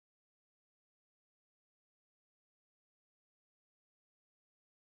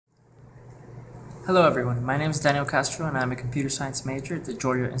Hello everyone, my name is Daniel Castro and I'm a computer science major at the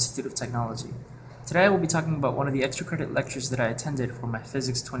Georgia Institute of Technology. Today I will be talking about one of the extra credit lectures that I attended for my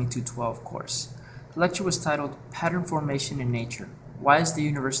Physics 2212 course. The lecture was titled Pattern Formation in Nature, Why is the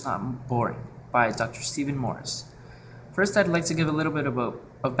Universe Not Boring? By Dr. Stephen Morris. First I'd like to give a little bit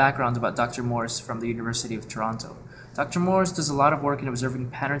of background about Dr. Morris from the University of Toronto. Dr. Morris does a lot of work in observing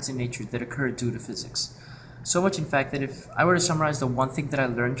patterns in nature that occur due to physics. So much, in fact, that if I were to summarize the one thing that I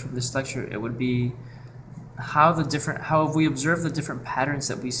learned from this lecture, it would be how if we observe the different patterns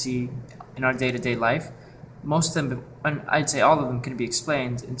that we see in our day-to-day life, most of them, and I'd say all of them, can be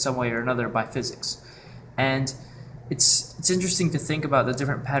explained in some way or another by physics. And it's interesting to think about the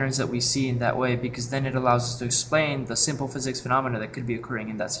different patterns that we see in that way, because then it allows us to explain the simple physics phenomena that could be occurring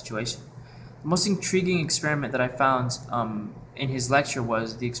in that situation. The most intriguing experiment that I found in his lecture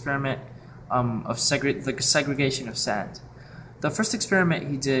was the experiment of the segregation of sand. The first experiment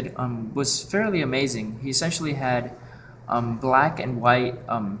he did was fairly amazing. He essentially had black and white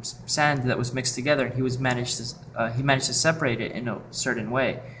sand that was mixed together, and he managed to separate it in a certain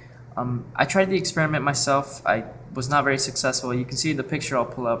way. I tried the experiment myself. I was not very successful. You can see the picture I'll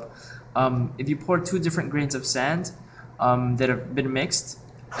pull up. If you pour two different grains of sand that have been mixed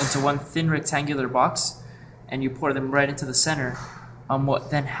into one thin rectangular box, and you pour them right into the center,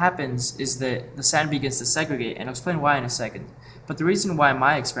 what then happens is that the sand begins to segregate, and I'll explain why in a second. But the reason why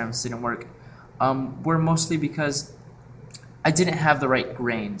my experiments didn't work were mostly because I didn't have the right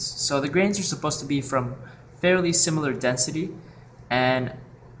grains. So the grains are supposed to be from fairly similar density, and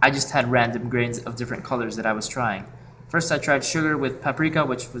I just had random grains of different colors that I was trying. First I tried sugar with paprika,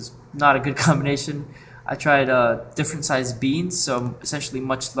 which was not a good combination. I tried different sized beans, so essentially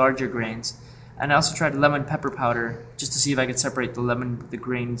much larger grains. And I also tried lemon pepper powder just to see if I could separate the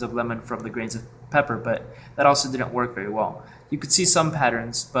grains of lemon from the grains of pepper, but that also didn't work very well. You could see some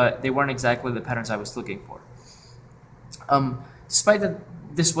patterns, but they weren't exactly the patterns I was looking for. Despite that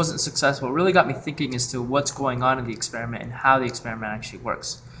this wasn't successful, it really got me thinking as to what's going on in the experiment and how the experiment actually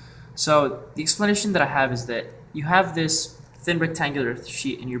works. So the explanation that I have is that you have this thin rectangular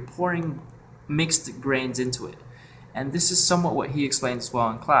sheet and you're pouring mixed grains into it. And this is somewhat what he explains as well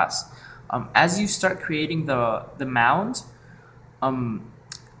in class. As you start creating the mound,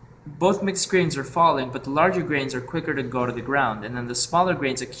 both mixed grains are falling, but the larger grains are quicker to go to the ground, and then the smaller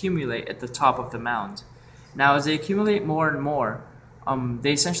grains accumulate at the top of the mound. Now, as they accumulate more and more,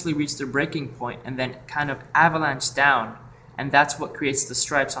 they essentially reach their breaking point and then kind of avalanche down, and that's what creates the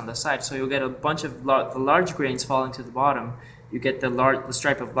stripes on the side. So you'll get a bunch of the large grains falling to the bottom, you get the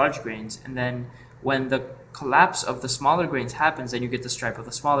stripe of large grains, and then when the collapse of the smaller grains happens, then you get the stripe of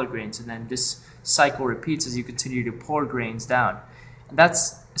the smaller grains, and then this cycle repeats as you continue to pour grains down. And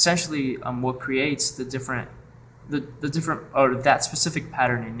that's essentially what creates the different or that specific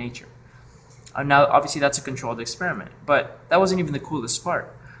pattern in nature. Now, obviously, that's a controlled experiment, but that wasn't even the coolest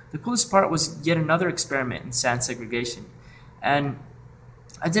part. The coolest part was yet another experiment in sand segregation, and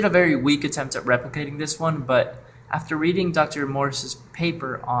I did a very weak attempt at replicating this one, but after reading Dr. Morris's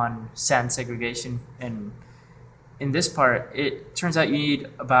paper on sand segregation, and in this part, it turns out you need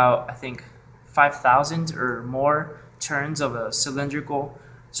about, I think, 5,000 or more turns of a cylindrical.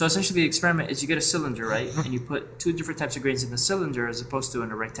 So essentially the experiment is you get a cylinder, right? And you put two different types of grains in the cylinder as opposed to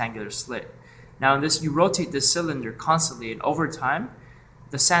in a rectangular slit. Now in this, you rotate this cylinder constantly, and over time,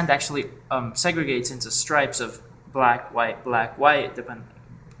 the sand actually segregates into stripes of black, white,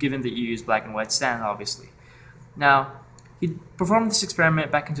 given that you use black and white sand, obviously. Now, he performed this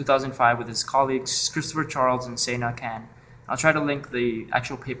experiment back in 2005 with his colleagues Christopher Charles and Sena Khan. I'll try to link the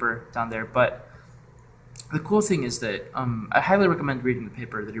actual paper down there, but the cool thing is that I highly recommend reading the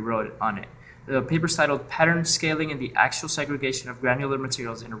paper that he wrote on it. The paper is titled Pattern Scaling and the Axial Segregation of Granular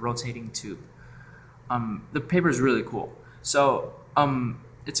Materials in a Rotating Tube. The paper is really cool. So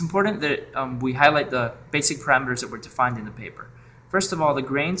it's important that we highlight the basic parameters that were defined in the paper. First of all, the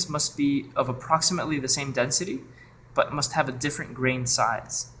grains must be of approximately the same density, but must have a different grain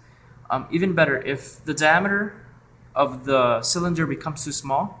size. Even better, if the diameter of the cylinder becomes too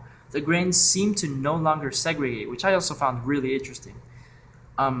small, the grains seem to no longer segregate, which I also found really interesting.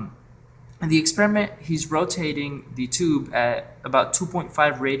 In the experiment, he's rotating the tube at about 2.5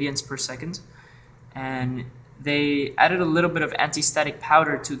 radians per second, and they added a little bit of anti-static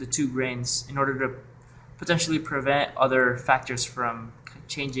powder to the two grains in order to potentially prevent other factors from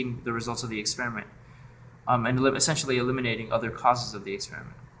changing the results of the experiment, and essentially eliminating other causes of the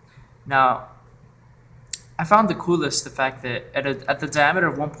experiment. Now, I found the coolest the fact that at the diameter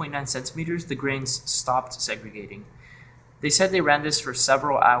of 1.9 centimeters, the grains stopped segregating. They said they ran this for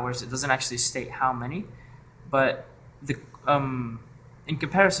several hours. It doesn't actually state how many, but in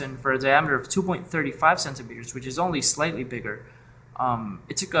comparison, for a diameter of 2.35 centimeters, which is only slightly bigger,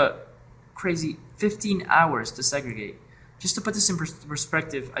 it took a crazy 15 hours to segregate. Just to put this in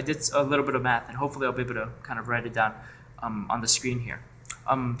perspective, I did a little bit of math, and hopefully I'll be able to kind of write it down on the screen here.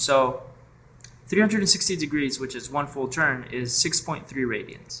 So 360 degrees, which is one full turn, is 6.3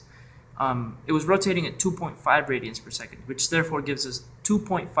 radians. It was rotating at 2.5 radians per second, which therefore gives us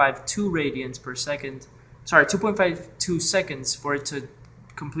 2.52 radians per second. Sorry, 2.52 seconds for it to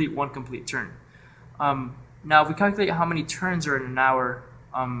complete one complete turn. Now, if we calculate how many turns are in an hour,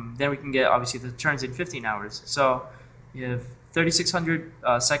 then we can get obviously the turns in 15 hours. So you have 3,600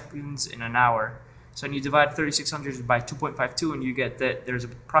 seconds in an hour. So when you divide 3,600 by 2.52, and you get that there's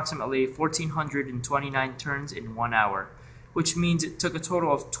approximately 1,429 turns in 1 hour, which means it took a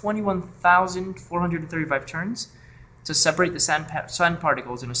total of 21,435 turns to separate the sand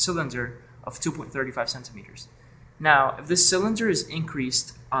particles in a cylinder of 2.35 centimeters. Now, if this cylinder is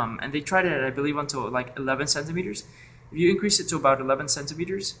increased, and they tried it, I believe, until like 11 centimeters, if you increase it to about 11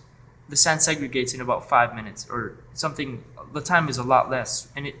 centimeters, the sand segregates in about 5 minutes or something. The time is a lot less,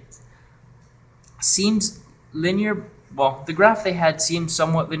 and it seems linear. Well, the graph they had seemed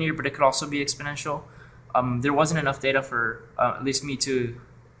somewhat linear, but it could also be exponential. There wasn't enough data for at least me to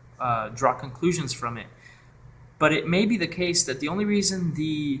draw conclusions from it. But it may be the case that the only reason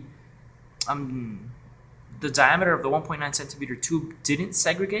the diameter of the 1.9 centimeter tube didn't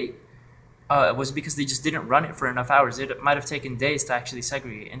segregate was because they just didn't run it for enough hours. It might have taken days to actually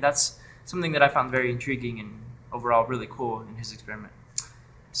segregate, and that's something that I found very intriguing and overall really cool in his experiment.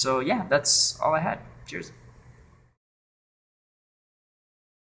 So yeah, that's all I had. Cheers.